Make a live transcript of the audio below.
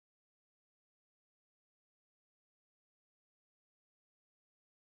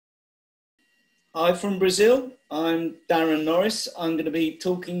Hi from Brazil. I'm Darren Norris. I'm going to be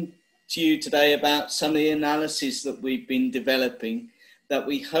talking to you today about some of the analysis that we've been developing that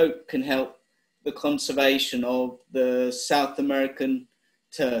we hope can help the conservation of the South American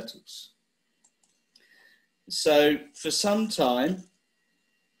turtles. So for some time,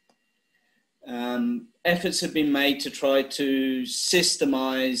 efforts have been made to try to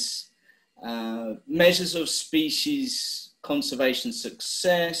systemize measures of species conservation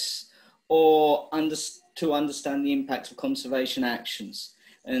success, or to understand the impact of conservation actions.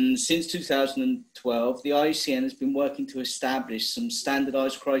 And since 2012, the IUCN has been working to establish some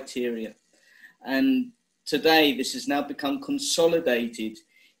standardized criteria. And today, this has now become consolidated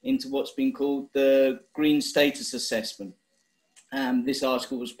into what's been called the Green Status Assessment. This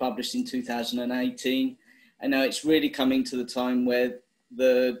article was published in 2018, and now it's really coming to the time where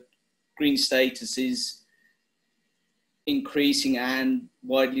the green status is increasing and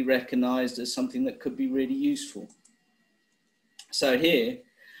widely recognized as something that could be really useful. So here,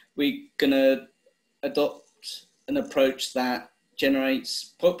 we're going to adopt an approach that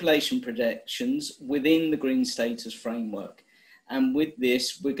generates population projections within the green status framework. And with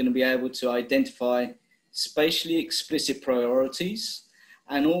this, we're going to be able to identify spatially explicit priorities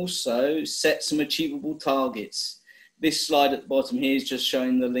and also set some achievable targets. This slide at the bottom here is just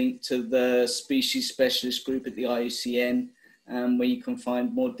showing the link to the species specialist group at the IUCN, where you can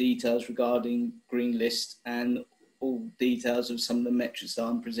find more details regarding green list and all details of some of the metrics that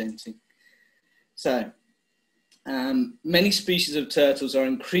I'm presenting. So, many species of turtles are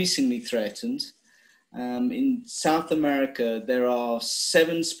increasingly threatened. In South America, there are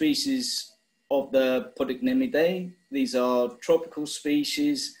 7 species of the Podicnemidae. These are tropical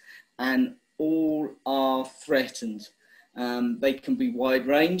species and all are threatened. They can be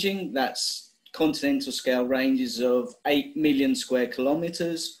wide-ranging, that's continental scale ranges of 8 million square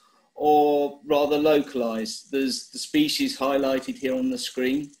kilometers, or rather localized. There's the species highlighted here on the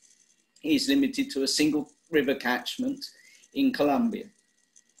screen is limited to a single river catchment in Colombia.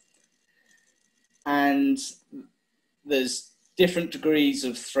 And there's different degrees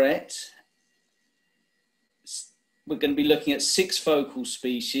of threat. We're going to be looking at 6 focal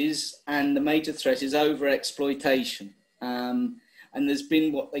species, and the major threat is overexploitation. And there's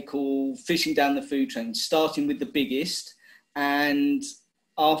been what they call fishing down the food chain, starting with the biggest, and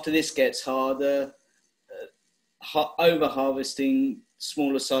after this gets harder, over harvesting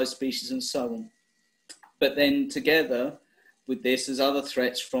smaller sized species and so on. But then together with this, there's other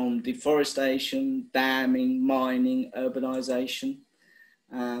threats from deforestation, damming, mining, urbanization.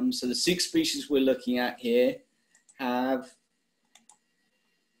 So the 6 species we're looking at here have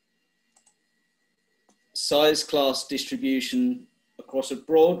size class distribution across a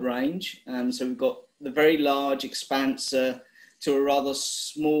broad range. So we've got the very large expanser to a rather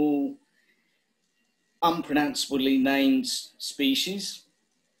small, unpronounceably named species.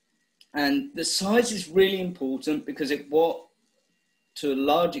 And the size is really important because it to a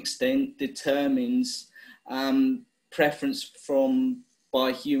large extent determines preference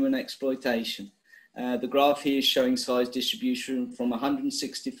by human exploitation. The graph here is showing size distribution from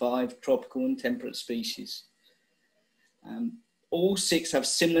 165 tropical and temperate species. All 6 have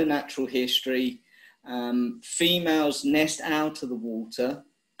similar natural history. Females nest out of the water,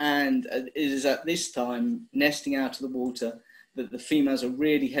 and it is at this time, nesting out of the water, that the females are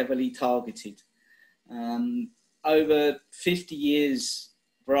really heavily targeted. Over 50 years,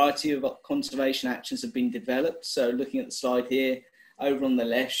 a variety of conservation actions have been developed. So looking at the slide here, over on the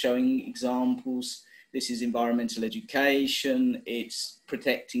left, showing examples. This is environmental education, it's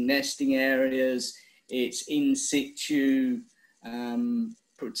protecting nesting areas, it's in situ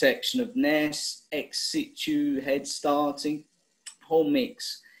protection of nests, ex situ head starting, whole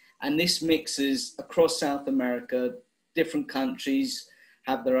mix. And this mixes across South America. Different countries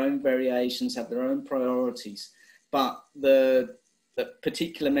have their own variations, have their own priorities. But the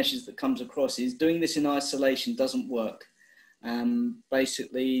particular message that comes across is doing this in isolation doesn't work.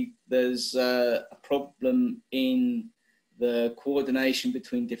 Basically, there's a problem in the coordination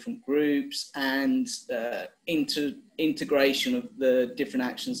between different groups and integration of the different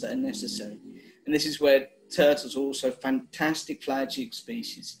actions that are necessary. And this is where turtles are also fantastic flagship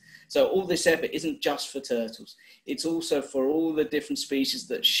species. So all this effort isn't just for turtles. It's also for all the different species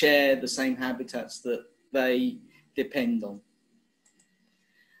that share the same habitats that they depend on.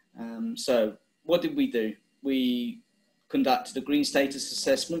 So what did we do? We conducted a green status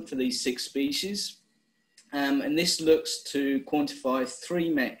assessment for these 6 species. And this looks to quantify 3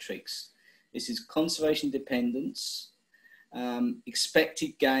 metrics. This is conservation dependence,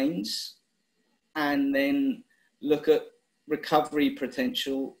 expected gains, and then look at recovery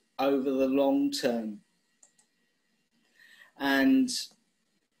potential over the long term. And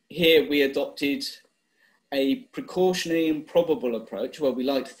here we adopted a precautionary and probable approach. Well, we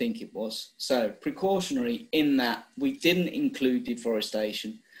like to think it was. So precautionary in that we didn't include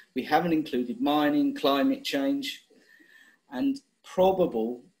deforestation. We haven't included mining, climate change, and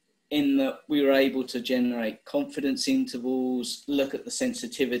probable in that we were able to generate confidence intervals, look at the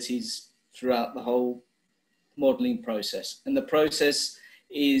sensitivities throughout the whole modelling process. And the process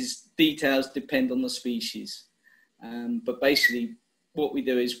is, details depend on the species. But basically what we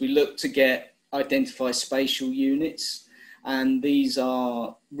do is we look to identify spatial units, and these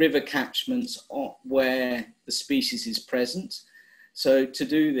are river catchments where the species is present. So to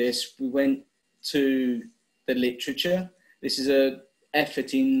do this, we went to the literature. This is an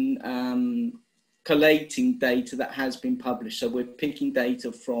effort in collating data that has been published. So we're picking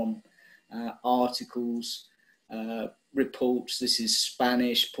data from articles, reports. This is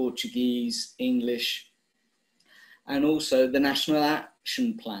Spanish, Portuguese, English, and also the national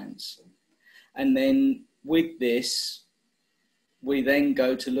action plans. And then with this, we then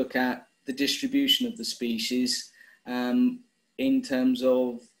go to look at the distribution of the species in terms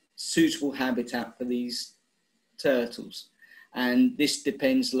of suitable habitat for these turtles. And this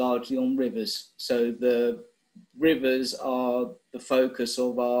depends largely on rivers. So the rivers are the focus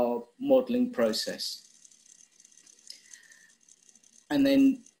of our modelling process. And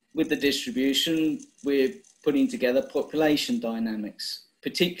then with the distribution, we're putting together population dynamics,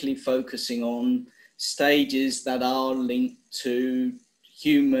 particularly focusing on stages that are linked to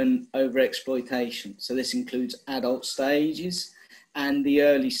human overexploitation. So this includes adult stages and the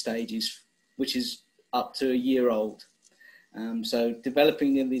early stages, which is up to a year old. So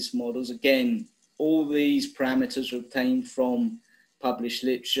developing these models, again, all these parameters are obtained from published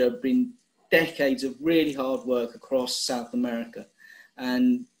literature, been decades of really hard work across South America.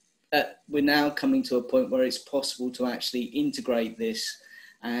 And we're now coming to a point where it's possible to actually integrate this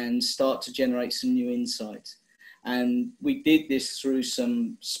and start to generate some new insights. And we did this through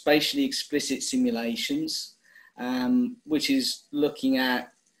some spatially explicit simulations, which is looking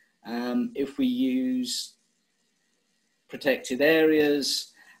at if we use protected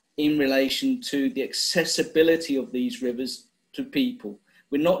areas in relation to the accessibility of these rivers to people.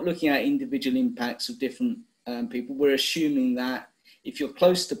 We're not looking at individual impacts of different people. We're assuming that if you're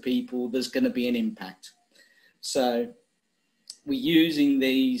close to people, there's going to be an impact. So we're using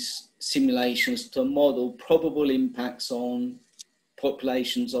these simulations to model probable impacts on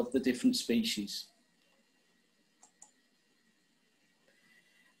populations of the different species.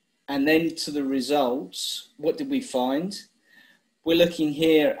 And then to the results, what did we find? We're looking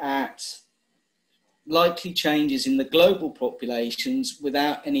here at likely changes in the global populations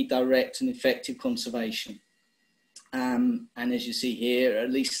without any direct and effective conservation. And as you see here,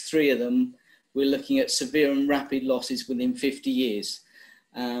 at least 3 of them, we're looking at severe and rapid losses within 50 years.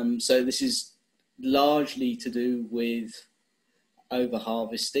 So this is largely to do with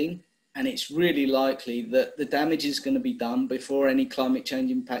over-harvesting, and it's really likely that the damage is going to be done before any climate change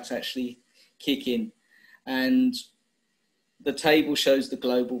impacts actually kick in. And the table shows the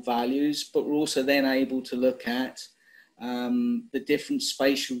global values, but we're also then able to look at the different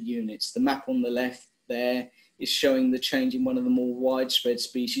spatial units. The map on the left there is showing the change in one of the more widespread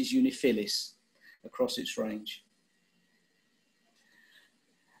species, Uniphilis, across its range.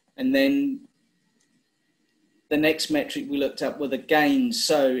 And then the next metric we looked at were the gains.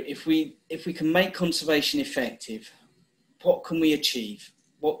 So if we can make conservation effective, what can we achieve?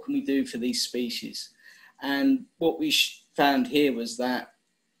 What can we do for these species? And what we found here was that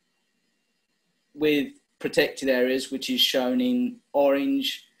with protected areas, which is shown in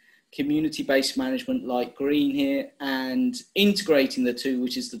orange, community-based management light green here, and integrating the two,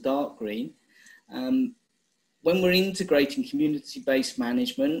 which is the dark green. When we're integrating community-based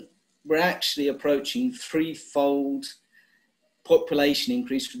management, we're actually approaching 3-fold population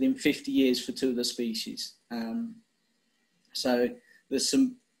increase within 50 years for 2 of the species. So there's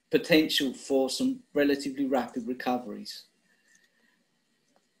some potential for some relatively rapid recoveries.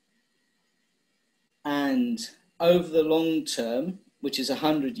 And over the long term, which is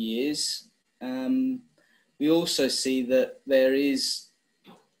 100 years, we also see that there is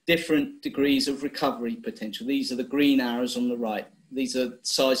different degrees of recovery potential. These are the green arrows on the right. These are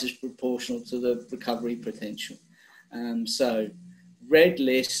sizes proportional to the recovery potential. So red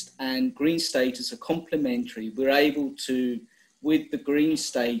list and green status are complementary. We're able to, with the green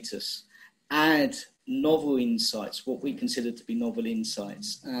status, add novel insights, what we consider to be novel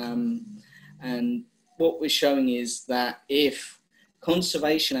insights. And what we're showing is that if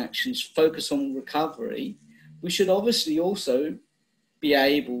conservation actions focus on recovery, we should obviously also be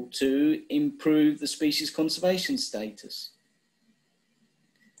able to improve the species conservation status.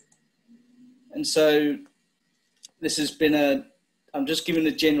 And so this has been I'm just giving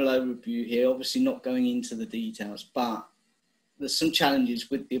a general overview here, obviously not going into the details, but there's some challenges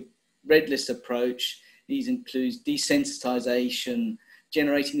with the red list approach. These include desensitization,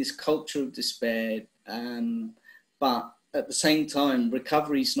 generating this culture of despair, but at the same time,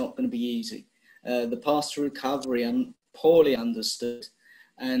 recovery is not going to be easy. The path to recovery is poorly understood,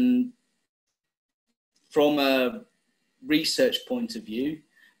 and from a research point of view,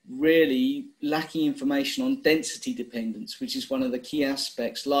 really lacking information on density dependence, which is one of the key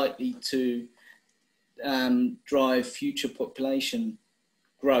aspects likely to drive future population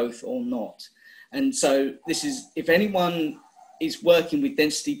growth or not. And so this is, if anyone is working with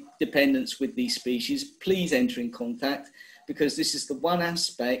density dependence with these species, please enter in contact, because this is the one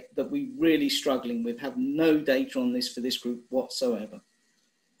aspect that we're really struggling with, have no data on this for this group whatsoever.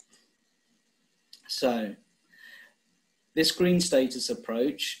 So this green status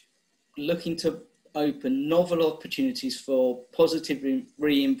approach, looking to open novel opportunities for positive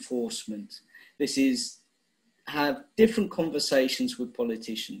reinforcement. This is have different conversations with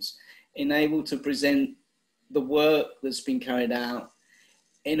politicians, enable to present the work that's been carried out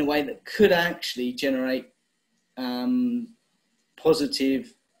in a way that could actually generate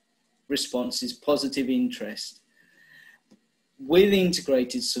positive responses, positive interest. With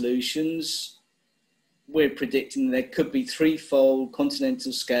integrated solutions, we're predicting there could be threefold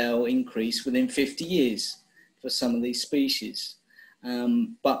continental scale increase within 50 years for some of these species.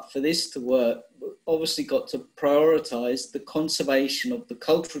 But for this to work, we've obviously got to prioritize the conservation of the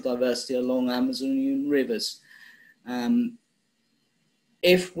cultural diversity along Amazonian rivers.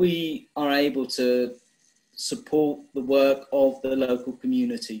 If we are able to support the work of the local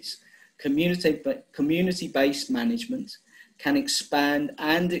communities, community-based management can expand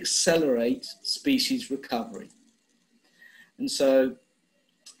and accelerate species recovery. And so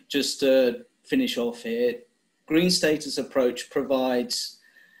just to finish off here, green status approach provides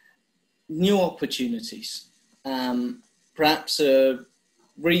new opportunities, perhaps a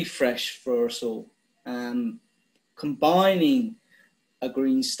refresh for us all, combining a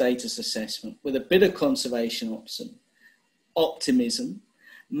green status assessment with a bit of conservation optimism.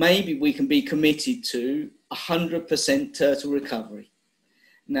 Maybe we can be committed to 100% turtle recovery.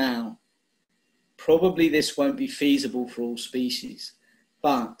 Now, probably this won't be feasible for all species,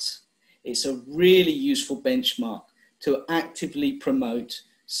 but it's a really useful benchmark to actively promote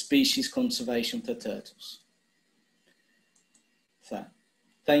species conservation for turtles. So,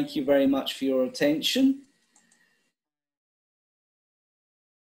 thank you very much for your attention.